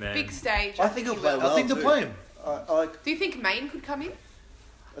 150th big stage. I think he'll play well. I think they'll too. play him. Do you think Maine could come in?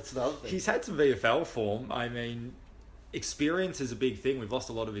 That's another thing. He's had some VFL form. I mean, experience is a big thing. We've lost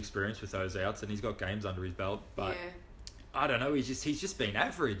a lot of experience with those outs, and he's got games under his belt. But I don't know. He's just been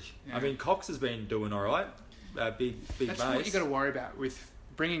average. Yeah. I mean, Cox has been doing all right. Big That's base. what you got to worry about with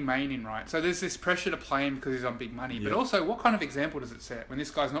bringing Maine in, right? So there's this pressure to play him because he's on big money, but Yeah. also what kind of example does it set when this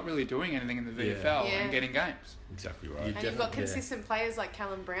guy's not really doing anything in the VFL Yeah. and getting games? Exactly right. And you've got consistent players like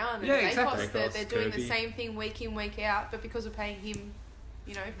Callum Brown and Yeah, Dacos exactly. that they're doing the Kirby. same thing week in, week out, but because we're paying him,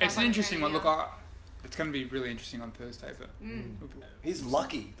 It's an 500 interesting one. grand Look, a year. it's going to be really interesting on Thursday, but He's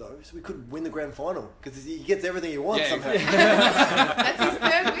lucky though, so we could win the grand final because he gets everything he wants Yeah, somehow. That's his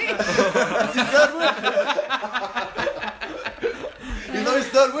third wish. You know his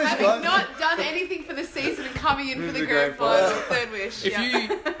third wish, Having guys. not done anything for the season and coming in for the grand final, third wish. if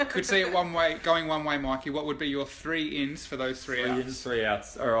you could see it going one way, Mikey, what would be your 3 ins for those 3 3 outs? ins, 3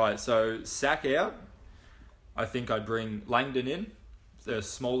 outs. All right, so Sack out. I think I'd bring Langdon in. A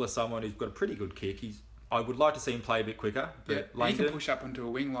smaller someone who's got a pretty good kick. I would like to see him play a bit quicker, but Yeah, he Langdon, can push up onto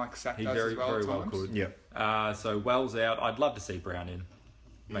a wing like Sack he does very, as well very at well times. could. Yeah. So Wells out. I'd love to see Brown in,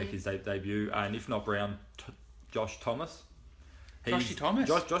 make his debut, and if not Brown, Josh Thomas. Joshy Thomas?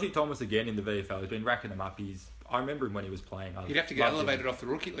 Joshy Thomas again in the VFL. He's been racking them up. I remember him when he was playing. He'd have to get elevated off the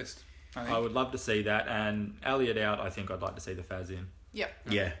rookie list, I think. I would love to see that. And Elliot out. I think I'd like to see the Faz in. Yep.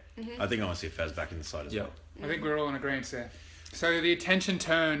 Yeah. I think I want to see Faz back in the side as well. I think we're all in agreement there. So the attention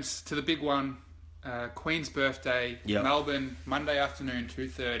turns to the big one, Queen's birthday, Yep. Melbourne, Monday afternoon,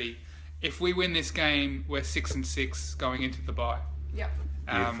 2:30. If we win this game, we're 6-6 going into the bye. Yep.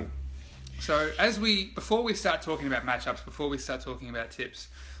 Beautiful. So before we start talking about matchups, before we start talking about tips,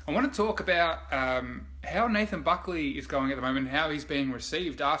 I want to talk about how Nathan Buckley is going at the moment, and how he's being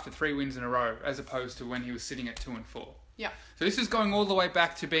received after 3 wins in a row, as opposed to when he was sitting at 2 and 4. Yep. So this is going all the way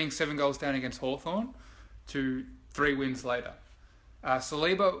back to being 7 goals down against Hawthorn to 3 wins later.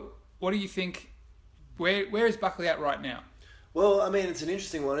 Saliba, what do you think? Where is Buckley at right now? Well, I mean, it's an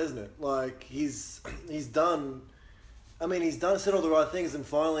interesting one, isn't it? Like he's done. I mean, he's said all the right things, and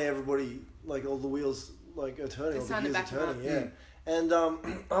finally, everybody like all the wheels like are turning. It's All the time to gears are back him turning. up. Yeah. And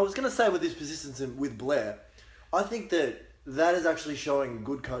I was going to say with this persistence with Blair, I think that is actually showing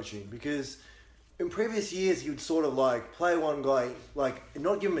good coaching because in previous years he would sort of like play one guy, like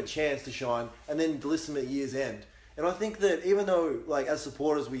not give him a chance to shine, and then list him at year's end. And I think that even though, like, as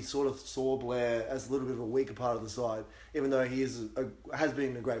supporters, we sort of saw Blair as a little bit of a weaker part of the side, even though he has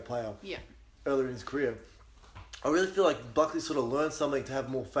been a great player earlier in his career, I really feel like Buckley sort of learned something to have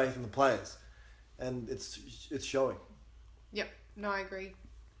more faith in the players, and it's showing. Yep. No, I agree.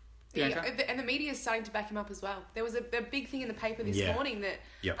 Bianca? And the media is starting to back him up as well. There was a big thing in the paper this Yeah. morning that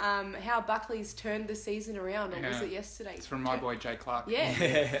Yep. how Buckley's turned the season around, or was Yeah. it yesterday? It's from my boy Jay Clark. Yeah.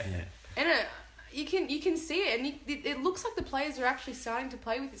 Yeah. And you can see it, and it looks like the players are actually starting to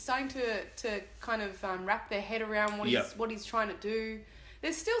play with it, starting to kind of wrap their head around what he's trying to do.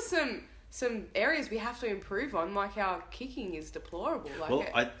 There's still some areas we have to improve on, like our kicking is deplorable. Like Well,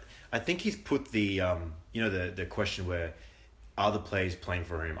 I think he's put the the question where are the players playing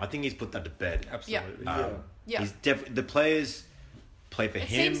for him? I think he's put that to bed. Absolutely. He's the players play for it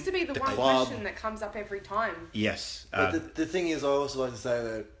him. seems to be the one club. question that comes up every time. Yes. But the thing is, I also like to say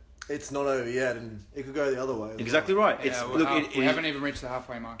that it's not over yet, and it could go the other way. as Exactly right. It's Yeah, look. we haven't even reached the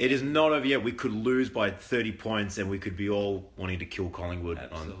halfway mark. It is not over yet. We could lose by 30 points, and we could be all wanting to kill Collingwood on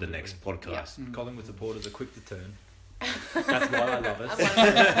the Absolutely. next podcast. Collingwood supporters are quick to turn. That's why I love it.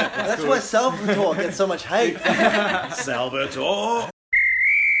 That's why Salvatore gets so much hate. Salvatore.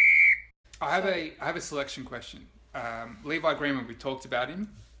 I have a selection question. Levi Greenwood, we talked about him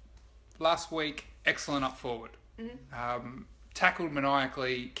last week. Excellent up forward. Tackled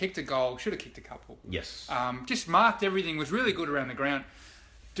maniacally, kicked a goal, should have kicked a couple. Yes. Just marked everything, was really good around the ground.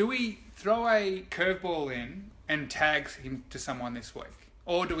 Do we throw a curveball in and tag him to someone this week?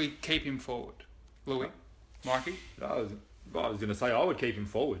 Or do we keep him forward? Louis? Mikey? I was going to say I would keep him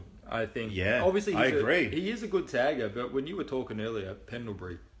forward. I think. Yeah, Obviously, I agree. He is a good tagger, but when you were talking earlier,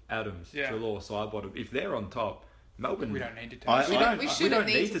 Pendlebury, Adams, Treloar, Sidebottom, if they're on top, Melbourne. We don't need to tag. We shouldn't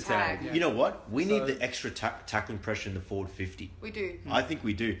need to tag. You know what? We need the extra tackling pressure in the forward 50. We do. I think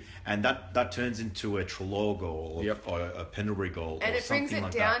we do. And that turns into a Treloar goal Yep. or a Pendlebury goal And or it brings something it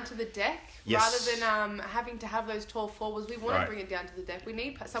like down that. to the deck Yes. rather than having to have those tall forwards. We want Right. to bring it down to the deck. We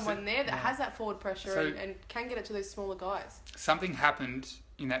need someone there that has that forward pressure So- and can get it to those smaller guys. Something happened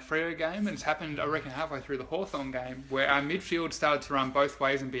in that Freo game, and it's happened, I reckon, halfway through the Hawthorn game, where our midfield started to run both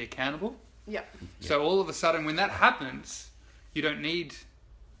ways and be accountable. Yeah. So all of a sudden, when that happens, you don't need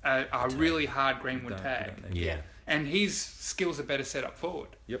a really hard Greenwood tag. Yeah. And his skills are better set up forward.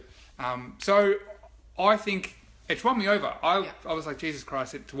 Yep. So I think it's won me over. I was like, Jesus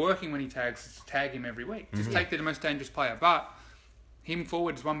Christ, it's working when he tags. Just tag him every week. Just take the most dangerous player. But him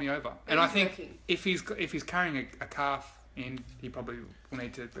forward's won me over. And I think working. if he's carrying a calf in, he probably will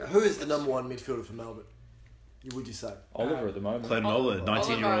need to. Who is the number one midfielder for Melbourne? Would you say? Oliver at the moment. Clayton Oliver,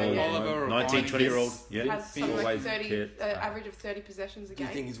 19-year-old, Oliver or 19, 20-year-old. Yeah. Has something like always 30, hit. average of 30 possessions a Do you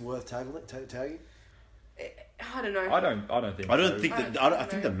game. think he's worth tagging? I don't know. I don't think. I don't so. think that. I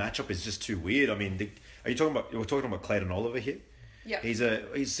think the matchup is just too weird. I mean, are you talking about? We're talking about Clayton Oliver here. Yeah. He's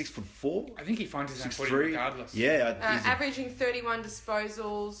 6'4". I think he finds his own footing 6'3". regardless. Yeah. Averaging 31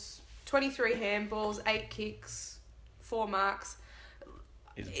 disposals, 23 handballs, 8 kicks, 4 marks.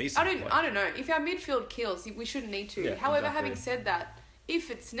 He's a decent player. I don't know. If our midfield kills, we shouldn't need to. Yeah, However, exactly. having said that, if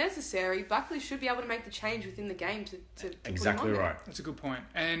it's necessary, Buckley should be able to make the change within the game to put him Exactly on there. right. That's a good point.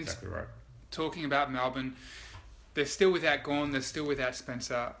 And Exactly right. talking about Melbourne, they're still without Gawn, they're still without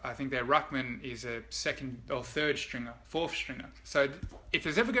Spencer. I think their ruckman is a second or third stringer, fourth stringer. So if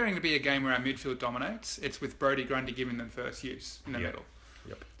there's ever going to be a game where our midfield dominates, it's with Brodie Grundy giving them first use in the middle.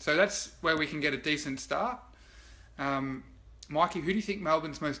 Yep. So that's where we can get a decent start. Mikey, who do you think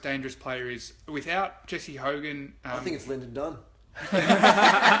Melbourne's most dangerous player is? Without Jesse Hogan... I think it's Lyndon Dunn.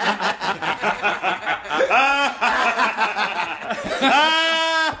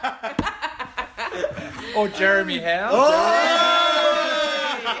 Or Jeremy Howe.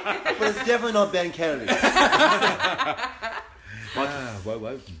 But it's definitely not Ben Kennedy.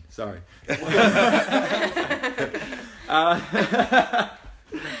 Whoa. Sorry.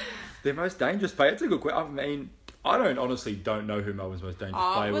 Their most dangerous player. It's a good question. I mean, I don't know who Melbourne's most dangerous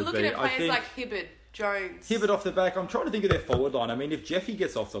player We're Oh, would looking be. at I players think like Hibbard, Jones. Hibbert off the back. I'm trying to think of their forward line. I mean, if Jeffy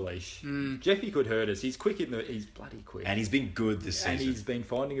gets off the leash, Jeffy could hurt us. He's quick he's bloody quick. And he's been good this And season. he's been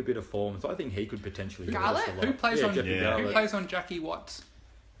finding a bit of form, so I think he could potentially hurt us Garlett? a lot. Who plays on Jeffy Yeah. Garlett. Who plays on Jackie Watts?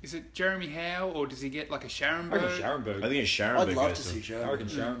 Is it Jeremy Howe or does he get like a I reckon Scharenberg? Sharonberg. I think it's Sharon. I'd love to see I Sharon. reckon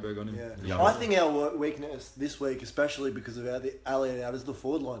Sharonberg on him. Yeah. Yeah. I think our weakness this week, especially because of the alley out, is the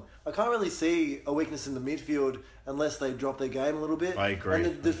forward line. I can't really see a weakness in the midfield unless they drop their game a little bit. I agree,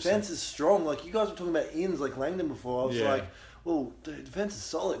 And the 100%. defence is strong. Like you guys were talking about ins like Langdon before. I was Yeah. like, well, the defence is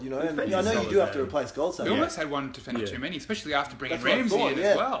solid, you know. And defence I is know you solid, do have to man. replace Goldstein. We almost had one defender Yeah. too many, especially after bringing That's what I Ramsey thought, in yeah.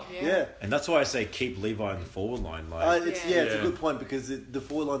 as well. Yeah. And that's why I say keep Levi in the forward line. Like, It's Yeah. a Yeah. good point because the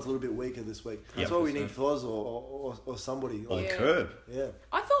forward line's a little bit weaker this week. That's Yeah. why we need Foz or somebody. or Like, Yeah. Curb. yeah.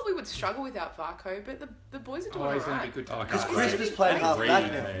 I thought we would struggle without Varco, but the boys are doing Oh, he's going to alright. be good. Oh, Because God. Crisp is playing half Agree,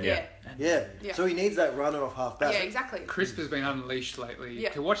 back now. man. Yeah. Yeah. Yeah. So he needs that runner off half back. Yeah, exactly. Crisp has been unleashed lately. Yeah.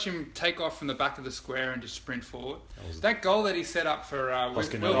 To watch him take off from the back of the square and just sprint forward. That goal that he set up for Will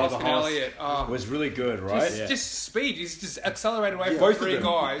Hoskin Elliott. Oh, Was really good, right? just speed. He's just accelerated away Yeah. from Both of three them.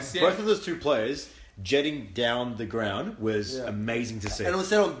 guys. Yeah. Both of those two players jetting down the ground was Yeah. amazing to see. And it was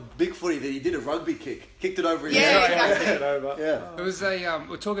said on Big Footy that he did a rugby kick. Kicked it over his Yeah, head. exactly. Take it over. Yeah. It was we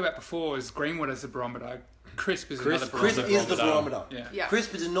were talking about before is Greenwood as the barometer. Crisp is another Crisp barometer. is the barometer. Yeah. Yeah.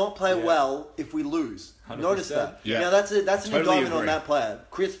 Crisp does not play well if we lose. 100%. Notice that. Yeah. Now that's an Totally indictment on agree. that player.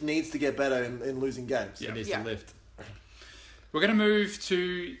 Crisp needs to get better in losing games. He needs Yeah. to lift. We're going to move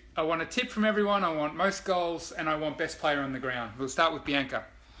to. I want a tip from everyone. I want most goals, and I want best player on the ground. We'll start with Bianca.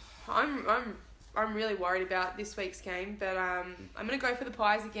 I'm really worried about this week's game, but I'm going to go for the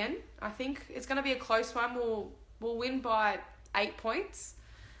Pies again. I think it's going to be a close one. We'll win by 8 points.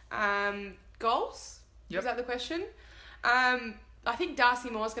 Goals? Yep. Is that the question? I think Darcy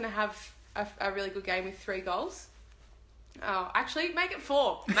Moore's going to have a really good game with 3 goals. Oh, actually, make it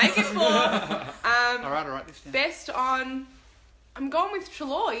 4. Make it 4. All right, this down. Best on... I'm going with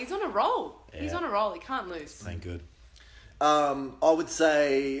Treloar. He's on a roll. He's Yeah. on a roll. He can't lose. Playing good. I would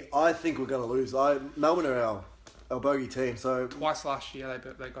say I think we're going to lose. Melbourne are our bogey team, so Twice last year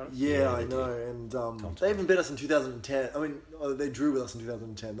they got it. yeah, I know. And they even beat us in 2010. I mean, they drew with us in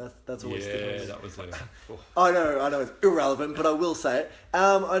 2010. That's always Yeah, sticking. that was like... I know, it's irrelevant, but I will say it.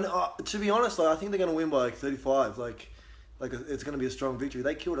 And to be honest, I think they're going to win by like 35. Like it's going to be a strong victory.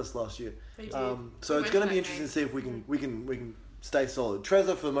 They killed us last year. They did. So We it's went going to to be that interesting to see if we can stay solid.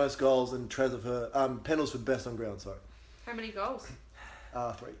 Trezor for most goals and Trezor for Pendles for best on ground. Sorry, How many goals?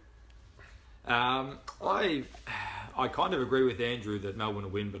 3. I kind of agree with Andrew that Melbourne will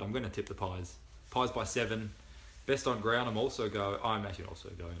win, but I'm going to tip the Pies. Pies by 7. Best on ground, I'm actually also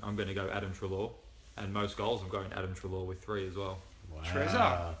going. I'm going to go Adam Treloar. And most goals, I'm going Adam Treloar with 3 as well. Wow.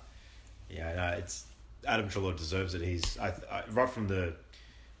 Trezor. Yeah, no, it's Adam Treloar deserves it. He's right from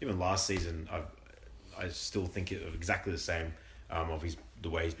even last season. I still think of exactly the same of his the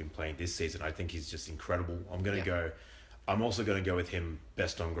way he's been playing this season. I think he's just incredible. I'm also going to go with him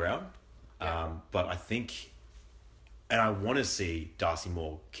best on ground. But I think, and I want to see Darcy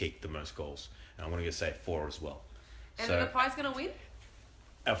Moore kick the most goals. And I want to say 4 as well. And the Pies going to win?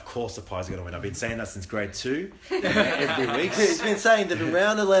 Of course the Pies are going to win. I've been saying that since grade 2. Every week. He's been saying that in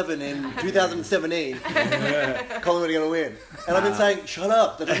round 11 in 2017, Collingwood are going to win. And I've been saying, shut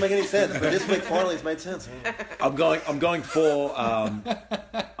up, that doesn't make any sense. But this week finally it's made sense. I'm going for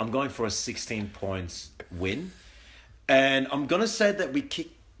a 16 points win. And I'm going to say that we kick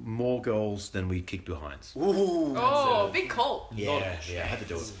more goals than we kick behinds. Ooh. Oh, big call. Yeah, I had to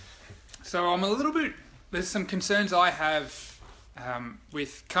do it. So I'm a little bit... There's some concerns I have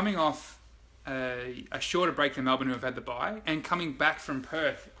with coming off a shorter break than Melbourne, who have had the bye, and coming back from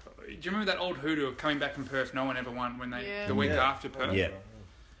Perth. Do you remember that old hoodoo of coming back from Perth? No one ever won when the week after Perth. Yeah.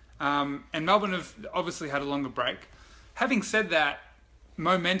 And Melbourne have obviously had a longer break. Having said that,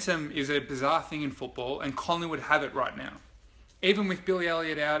 momentum is a bizarre thing in football, and Collingwood have it right now. Even with Billy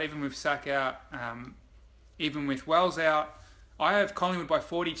Elliott out, even with Sack out, even with Wells out, I have Collingwood by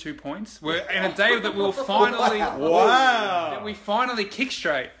 42 points. We're in a day that we'll finally... Wow! That we finally kick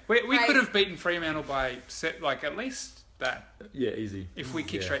straight. We could have beaten Fremantle by at least that. Yeah, easy. If we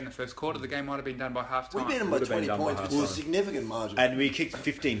kicked straight in the first quarter, the game might have been done by half time. We beat them by 20 points, which was a significant margin. And we kicked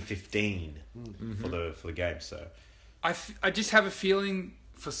 15-15 for the game, so... I just have a feeling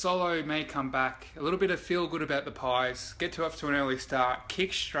Fasolo may come back. A little bit of feel good about the Pies. Get off to an early start.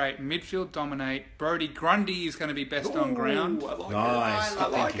 Kick straight. Midfield dominate. Brody Grundy is going to be best on ground. Nice.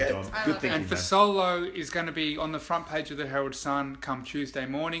 Good thinking, Dom. Good thinking, And Fasolo is going to be on the front page of the Herald Sun come Tuesday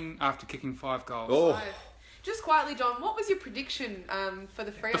morning after kicking 5 goals. Oh. Just quietly, John, what was your prediction for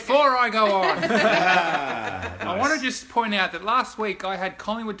the Freo Before I go on, I want to just point out that last week I had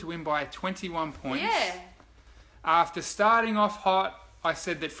Collingwood to win by 21 points. Yeah. After starting off hot, I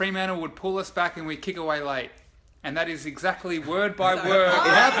said that Fremantle would pull us back and we'd kick away late. And that is exactly word by word.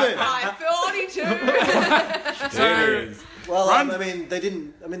 It happened. By 42. So, Well, I mean, they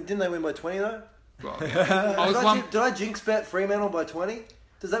didn't. I mean, didn't they win by 20 though? well, Did I jinx bet Fremantle by 20?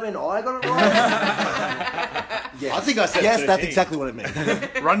 Does that mean I got it right? Yes. I think I said yes. 13. That's exactly what it means.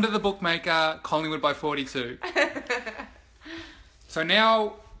 run to the bookmaker, Collingwood by 42. So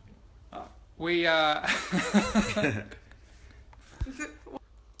now we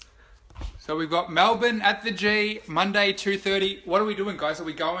So we've got Melbourne at the G, Monday 2:30. What are we doing, guys? Are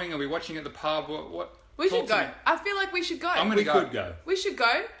we going? Are we watching at the pub? What? We Talk should to go. me. I feel like we should go. I'm going to We go. could go. We should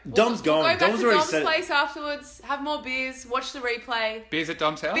go. Dom's We'll going. go back Dom's to already Dom's said it. place afterwards, have more beers, watch the replay. Beers at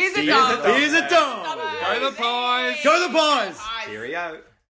Dom's house? Beers at Dom. Here's a Dom. Go the Pies! Go the Pies! Pies. Cheerio.